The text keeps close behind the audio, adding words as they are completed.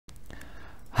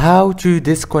How to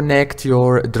disconnect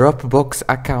your Dropbox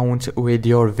account with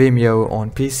your Vimeo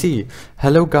on PC.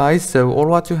 Hello guys, so all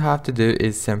what you have to do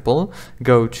is simple.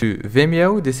 Go to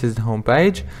Vimeo, this is the home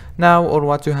page. Now all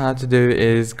what you have to do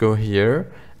is go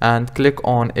here and click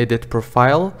on edit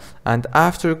profile, and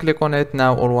after you click on it,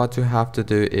 now all what you have to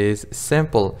do is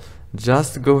simple.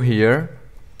 Just go here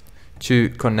to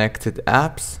connected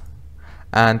apps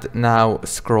and now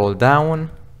scroll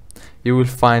down. You will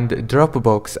find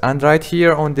Dropbox, and right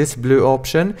here on this blue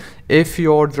option, if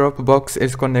your Dropbox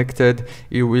is connected,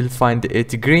 you will find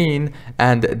it green,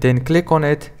 and then click on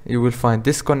it. You will find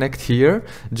disconnect here.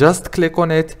 Just click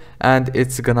on it and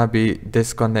it's gonna be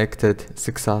disconnected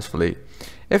successfully.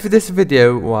 If this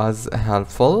video was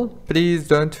helpful, please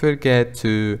don't forget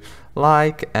to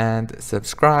like and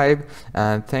subscribe,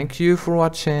 and thank you for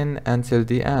watching until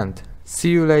the end.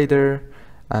 See you later,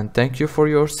 and thank you for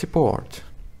your support.